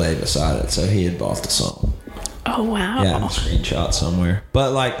had a play beside it, so he had bought the song. Oh, wow. Yeah, a screenshot somewhere.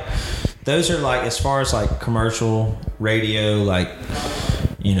 But like those are like as far as like commercial radio, like,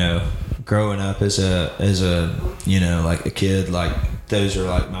 you know, growing up as a you know, like a kid, like those are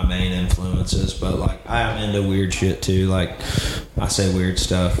like my main influences. But like I am into weird shit too. Like I say weird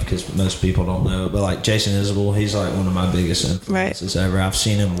stuff because most people don't know it, but like Jason Isbell, he's like one of my biggest influences ever. I've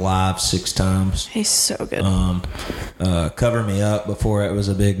seen him live 6 times. He's so good. Cover Me Up, before it was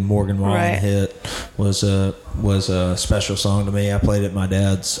a big Morgan Wallen Right. hit, was a special song to me. I played at my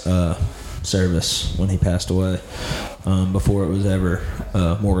dad's service when he passed away, before it was ever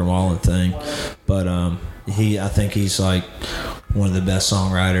a Morgan Wallen thing. But I think he's like one of the best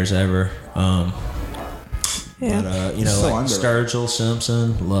songwriters ever. Yeah. But you know, So like underrated. Sturgill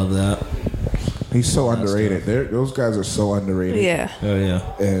Simpson, love that. He's so underrated. Those guys are so underrated. Yeah. Oh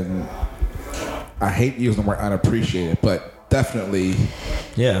yeah, And I hate using the word unappreciated, but definitely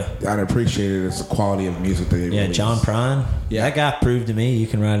yeah. unappreciated is the quality of music that they Yeah, release. John Prine. Yeah. That guy proved to me you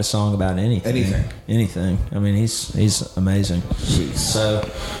can write a song about anything. Anything. I mean, he's amazing. Jeez. So,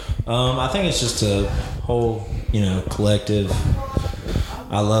 I think it's just a whole, you know, collective.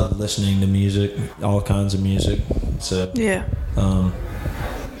 I love listening to music, all kinds of music. So, Yeah.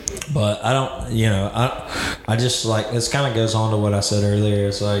 but I don't, you know, I just like, this kind of goes on to what I said earlier.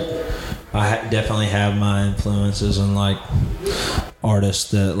 It's like, I definitely have my influences and like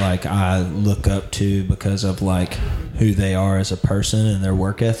artists that like I look up to because of like who they are as a person and their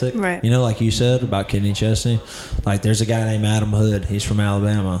work ethic. Right. You know, like you said about Kenny Chesney, like there's a guy named Adam Hood. He's from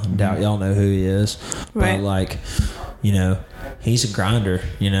Alabama. Doubt y'all know who he is. Right. But like, you know, he's a grinder,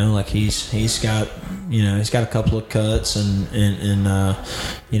 you know, like he's got, you know, he's got a couple of cuts and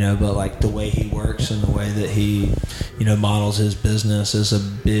you know, but like the way he works and the way that he, you know, models his business is a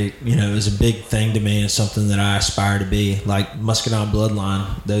big, you know, is a big thing to me. It's something that I aspire to be. Like Muscadine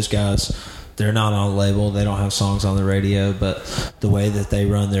Bloodline, those guys, they're not on a label, they don't have songs on the radio, but the way that they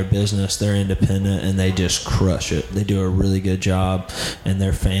run their business, they're independent and they just crush it. They do a really good job, and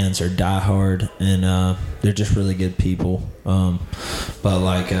their fans are diehard, and they're just really good people. But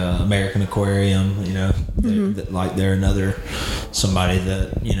like American Aquarium, you know, they're another somebody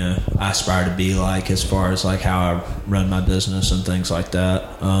that, you know, I aspire to be like as far as like how I run my business and things like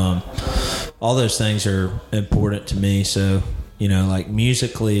that. All those things are important to me. So, you know, like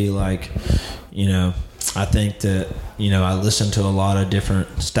musically, like, you know, I think that, you know, I listen to a lot of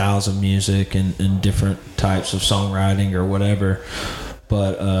different styles of music and different types of songwriting or whatever.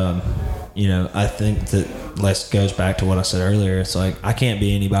 But, you know, I think that goes back to what I said earlier. It's like, I can't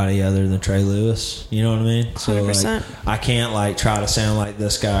be anybody other than Trey Lewis. You know what I mean? So 100%. like, I can't like try to sound like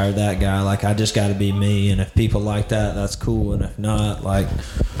this guy or that guy. Like, I just got to be me. And if people like that, that's cool. And if not, like,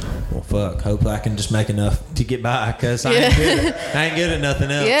 well, fuck. Hopefully I can just make enough to get by, because I ain't good at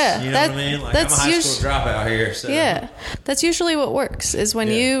nothing else. Yeah, You know what I mean? Like, I'm a that's high school dropout here. So. Yeah, that's usually what works, is when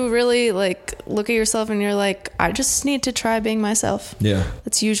Yeah. you really like look at yourself and you're like, I just need to try being myself. Yeah.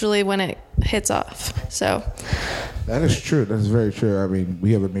 That's usually when it hits off. So That is true. That's very true. I mean,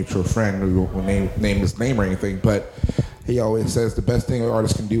 we have a mutual friend who won't name his name or anything, but he always says the best thing an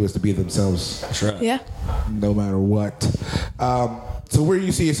artist can do is to be themselves, That's right. yeah. no matter what. So where do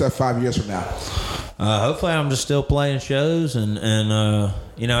you see yourself 5 years from now? Hopefully I'm just still playing shows and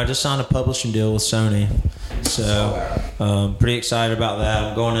you know, I just signed a publishing deal with Sony, so pretty excited about that.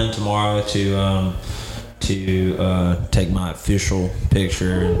 I'm going in tomorrow to take my official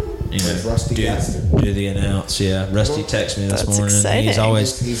picture and, you know, With Rusty Gaston. do the announce. Yeah, Rusty texted me this That's morning. exciting.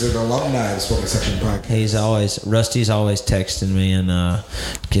 He's He's an alumni of the Spoken Section podcast. Rusty's always texting me and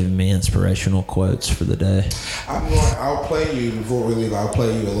giving me inspirational quotes for the day. I'll play you before we leave. I'll play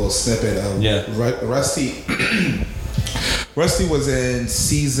you a little snippet of Rusty. Rusty was in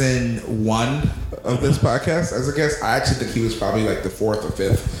season 1 of this podcast as a guest. I actually think he was probably like the 4th or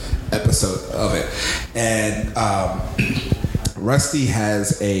 5th episode of it. And Rusty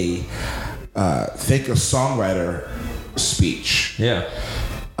has a think a songwriter speech. Yeah.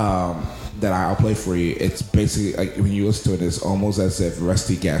 That I'll play for you. It's basically like when you listen to it, it's almost as if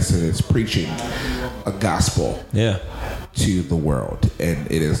Rusty Gaston is preaching a gospel Yeah. to the world, and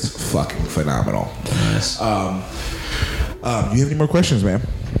it is fucking phenomenal. Nice. You have any more questions, man?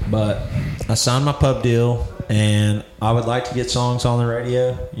 But I signed my pub deal, and I would like to get songs on the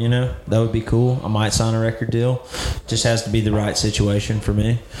radio. You know, that would be cool. I might sign a record deal. Just has to be the right situation for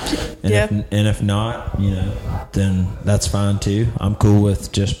me. And if not, you know, then that's fine too. I'm cool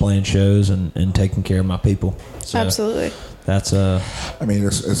with just playing shows and taking care of my people. So Absolutely. That's I mean,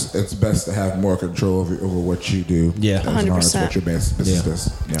 it's best to have more control over what you do. Yeah. as an artist, 100%. what your business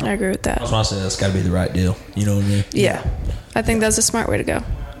is. Yeah. I agree with that. that's why I say that's got to be the right deal. You know what I mean? Yeah. I think that's a smart way to go.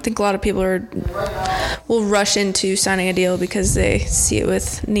 I think a lot of people will rush into signing a deal because they see it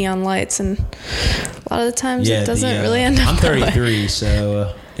with neon lights, and a lot of the times it doesn't really end up I'm that way. 33,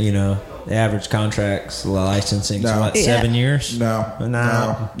 so you know, the average contract's licensing No. what, Yeah. 7 years? No,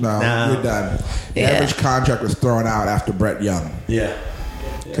 No. you're done. The Yeah. average contract was thrown out after Brett Young, Yeah.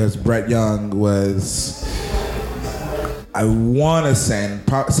 because Brett Young was, I want to say, and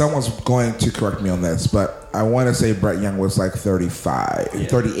someone's going to correct me on this, but I want to say Brett Young was like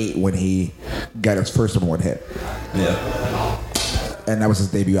 38 when he got his first number one hit, Yeah. and that was his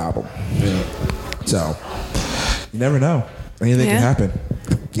debut album. Yeah. So you never know. Anything can Yeah. happen.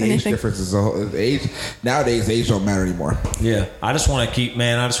 The age Anything. difference is age. Nowadays, age don't matter anymore. Yeah, I just want to keep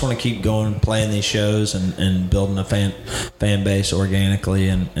going, playing these shows and building a fan base organically,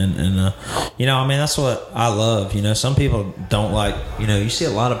 and you know, I mean, that's what I love. You know, some people don't like, you know, you see a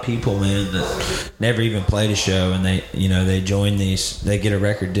lot of people, man, that never even played a show, and they join these, they get a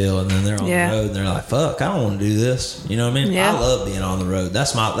record deal, and then they're on Yeah. the road, and they're like, fuck, I don't want to do this. You know what I mean? Yeah. I love being on the road.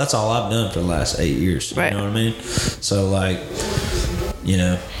 That's all I've done for the last 8 years. Right. You know what I mean? So like, you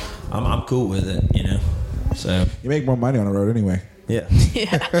know, I'm cool with it, you know. So You make more money on the road anyway. yeah.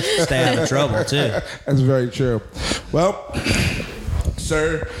 Stay out of trouble too. That's very true. Well,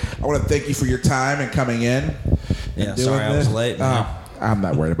 sir, I want to thank you for your time and coming in. Yeah, and doing sorry I was this. late, man. I'm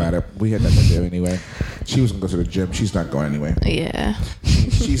not worried about it. We had nothing to do anyway. She was going to go to the gym. She's not going anyway. Yeah.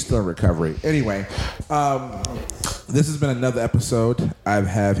 She's still in recovery. Anyway, this has been another episode. I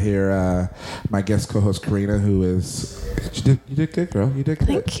have here my guest co-host Karina, who is. You did good, girl. You did good.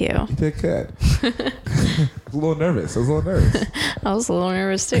 Thank you. You did good. I was a little nervous. I was a little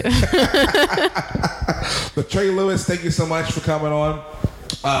nervous too. But Trey Lewis, thank you so much for coming on.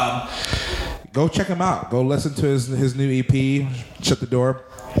 Go check him out. Go listen to his new EP, Shut the Door.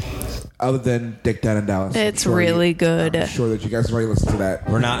 Other than Dick Down in Dallas. It's really good. I'm sure that you guys already listened to that.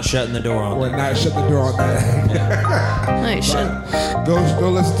 We're not shutting the door on We're that. not shutting the door on that. No, you shouldn't. Go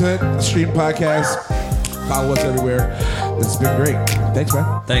listen to it. Stream podcast. Follow us everywhere. It's been great. Thanks,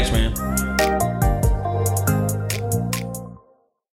 man. Thanks, man.